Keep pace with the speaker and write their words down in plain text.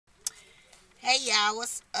Hey y'all,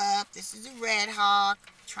 what's up? This is the Red Hawk.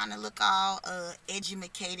 Trying to look all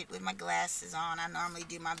educated with my glasses on. I normally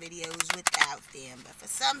do my videos without them, but for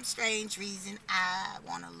some strange reason, I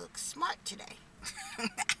want to look smart today.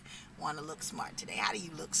 Want to look smart today. How do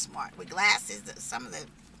you look smart with glasses? Some of the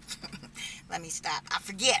let me stop. I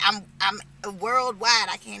forget. I'm worldwide.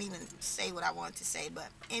 I can't even say what I want to say. But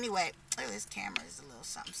anyway, oh, this camera is a little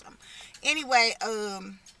something. Anyway,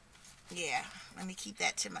 yeah, let me keep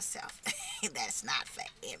that to myself. That's not for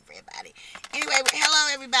everybody. Anyway,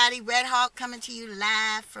 hello everybody. Red Hawk coming to you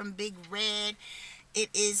live from Big Red. It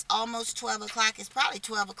is almost 12 o'clock. It's probably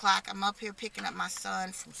 12 o'clock. I'm up here picking up my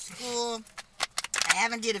son from school. I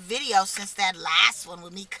haven't did a video since that last one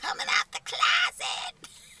with me coming out the closet.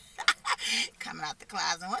 Coming out the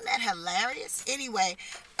closet. Wasn't that hilarious? Anyway,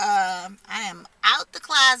 I am out the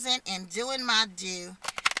closet and doing my due.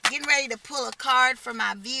 Getting ready to pull a card for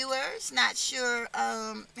my viewers. Not sure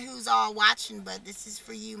who's all watching, but this is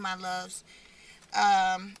for you, my loves.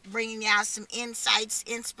 Bringing y'all some insights,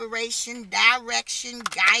 inspiration, direction,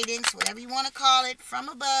 guidance, whatever you want to call it, from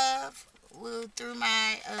above through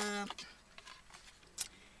my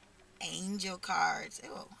angel cards.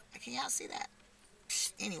 Oh, can y'all see that?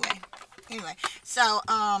 Anyway, so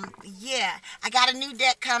yeah, I got a new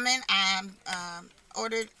deck coming. I'm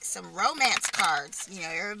ordered some romance cards. You know,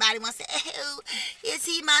 everybody wants to say, oh, is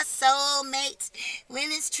he my soulmate? When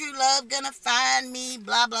is true love gonna find me?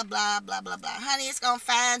 Blah blah blah blah blah blah. Honey, it's gonna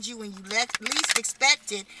find you when you least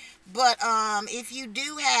expect it. But if you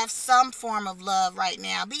do have some form of love right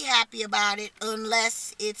now, be happy about it,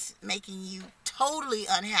 unless it's making you totally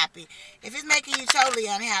unhappy. If it's making you totally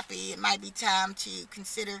unhappy, it might be time to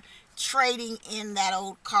consider trading in that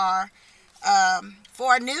old car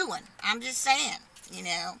for a new one. I'm just saying, you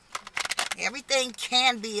know, everything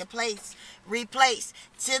can be replaced.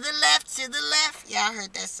 To the left, to the left. Y'all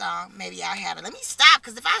heard that song. Maybe y'all haven't. Let me stop,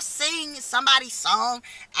 because if I sing somebody's song,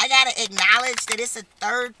 I got to acknowledge that it's a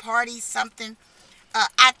third party something.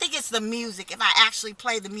 I think it's the music. If I actually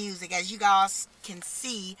play the music, as you guys can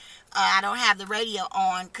see, I don't have the radio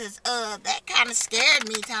on, because that kind of scared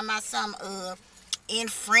me, talking about some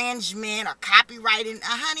infringement or copywriting.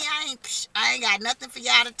 Honey, I ain't got nothing for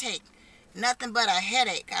y'all to take. Nothing but a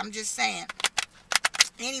headache. I'm just saying.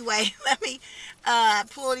 Anyway, let me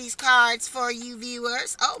pull these cards for you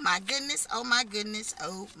viewers. Oh my goodness. Oh my goodness.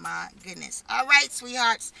 Oh my goodness. All right,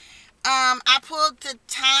 sweethearts. I pulled the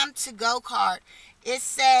Time to Go card. It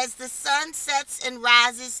says the sun sets and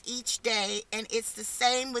rises each day, and it's the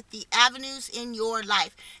same with the avenues in your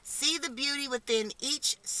life. See the beauty within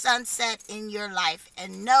each sunset in your life,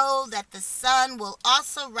 and know that the sun will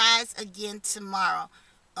also rise again tomorrow,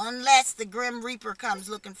 unless the Grim Reaper comes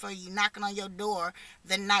looking for you, knocking on your door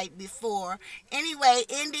the night before. Anyway,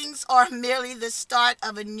 endings are merely the start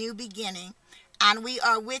of a new beginning, and we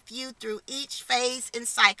are with you through each phase and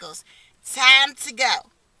cycles. Time to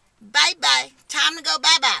go. Bye-bye. Time to go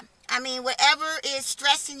bye-bye. I mean, whatever is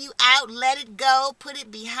stressing you out, let it go. Put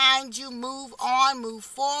it behind you. Move on. Move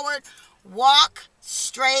forward. Walk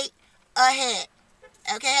straight ahead.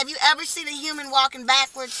 Okay? Have you ever seen a human walking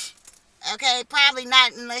backwards? Okay? Probably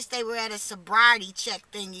not, unless they were at a sobriety check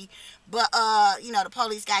thingy. But, you know, the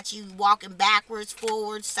police got you walking backwards,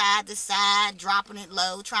 forward, side to side, dropping it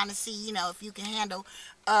low, trying to see, you know, if you can handle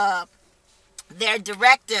their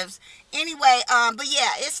directives. Anyway, but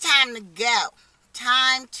yeah, it's time to go.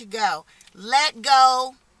 Time to go. Let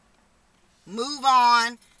go. Move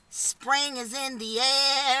on. Spring is in the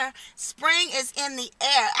air. Spring is in the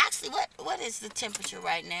air. Actually, what is the temperature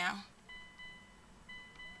right now?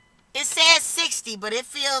 It says 60, but it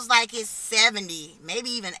feels like it's 70, maybe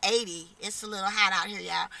even 80. It's a little hot out here,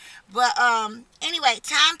 y'all. But anyway,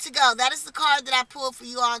 time to go. That is the card that I pulled for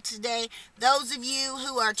you all today. Those of you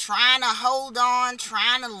who are trying to hold on,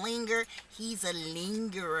 trying to linger, he's a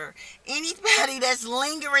lingerer. Anybody that's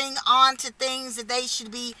lingering on to things that they should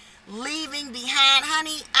be leaving behind,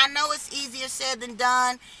 honey, I know it's easier said than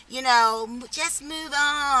done. You know, just move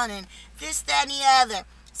on and this, that, and the other.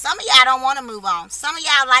 Some of y'all don't want to move on. Some of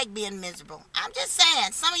y'all like being miserable. I'm just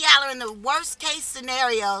saying, some of y'all are in the worst case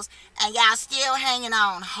scenarios, and y'all still hanging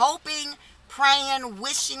on, hoping, praying,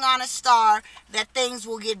 wishing on a star that things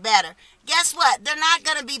will get better. Guess what? They're not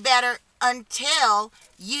going to be better until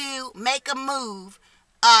you make a move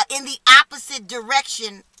in the opposite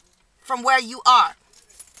direction from where you are.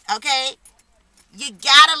 Okay? You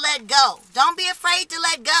gotta let go. Don't be afraid to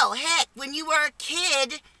let go. Heck, when you were a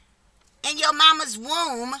kid in your mama's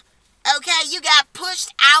womb, okay, you got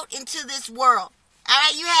pushed out into this world. All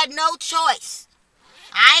right, you had no choice.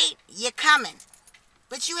 All right, you're coming.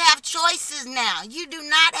 But you have choices now. You do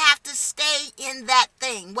not have to stay in that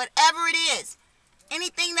thing, whatever it is.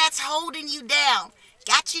 Anything that's holding you down,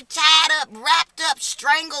 got you tied up, wrapped up,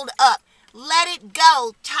 strangled up. Let it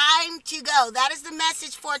go. Time to go. That is the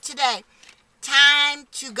message for today. Time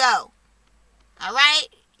to go. All right?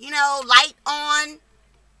 You know, light on,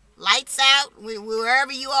 lights out,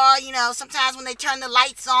 wherever you are. You know, sometimes when they turn the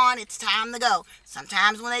lights on, it's time to go.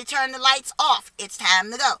 Sometimes when they turn the lights off, it's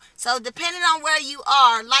time to go. So depending on where you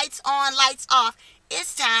are, lights on, lights off,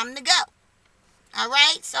 it's time to go. All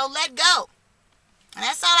right? So let go. And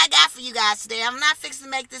that's all I got for you guys today. I'm not fixing to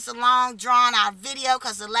make this a long, drawn-out video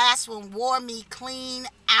because the last one wore me clean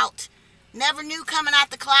out. Never knew coming out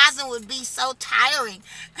the closet would be so tiring.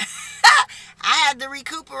 I had to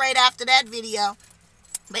recuperate after that video.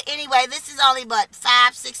 But anyway, this is only but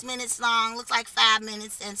 5-6 minutes long. Looks like 5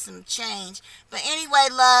 minutes and some change. But anyway,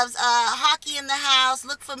 loves, Hockey in the house.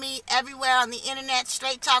 Look for me everywhere on the internet.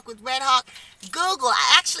 Straight Talk with Red Hawk. Google.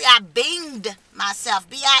 I binged myself.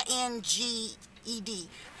 B-I-N-G-E-D.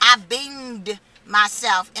 I binged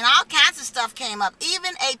myself. And all kinds of stuff came up.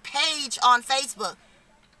 Even a page on Facebook.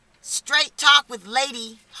 Straight Talk with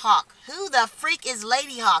Lady Hawk. Who the freak is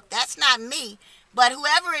Lady Hawk? That's not me. But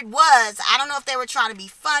whoever it was, I don't know if they were trying to be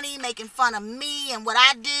funny, making fun of me and what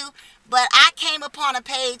I do. But I came upon a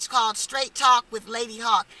page called Straight Talk with Lady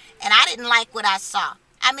Hawk. And I didn't like what I saw.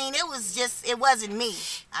 I mean, it wasn't me.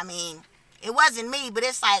 I mean, it wasn't me. But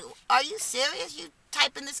it's like, are you serious? You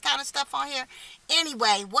typing this kind of stuff on here?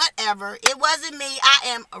 Anyway, whatever. It wasn't me. I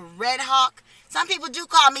am a Red Hawk. Some people do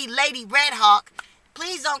call me Lady Red Hawk.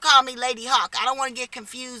 Please don't call me Lady Hawk. I don't want to get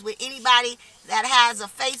confused with anybody that has a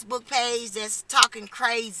Facebook page that's talking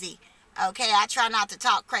crazy. Okay, I try not to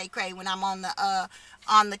talk cray-cray when I'm on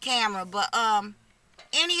the camera. But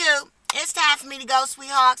anywho, it's time for me to go,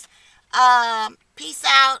 sweethearts. Peace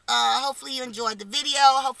out. Hopefully you enjoyed the video.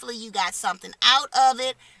 Hopefully you got something out of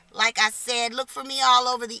it. Like I said, look for me all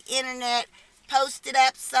over the internet. Post it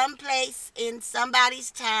up someplace in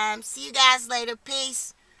somebody's time. See you guys later.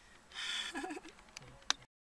 Peace.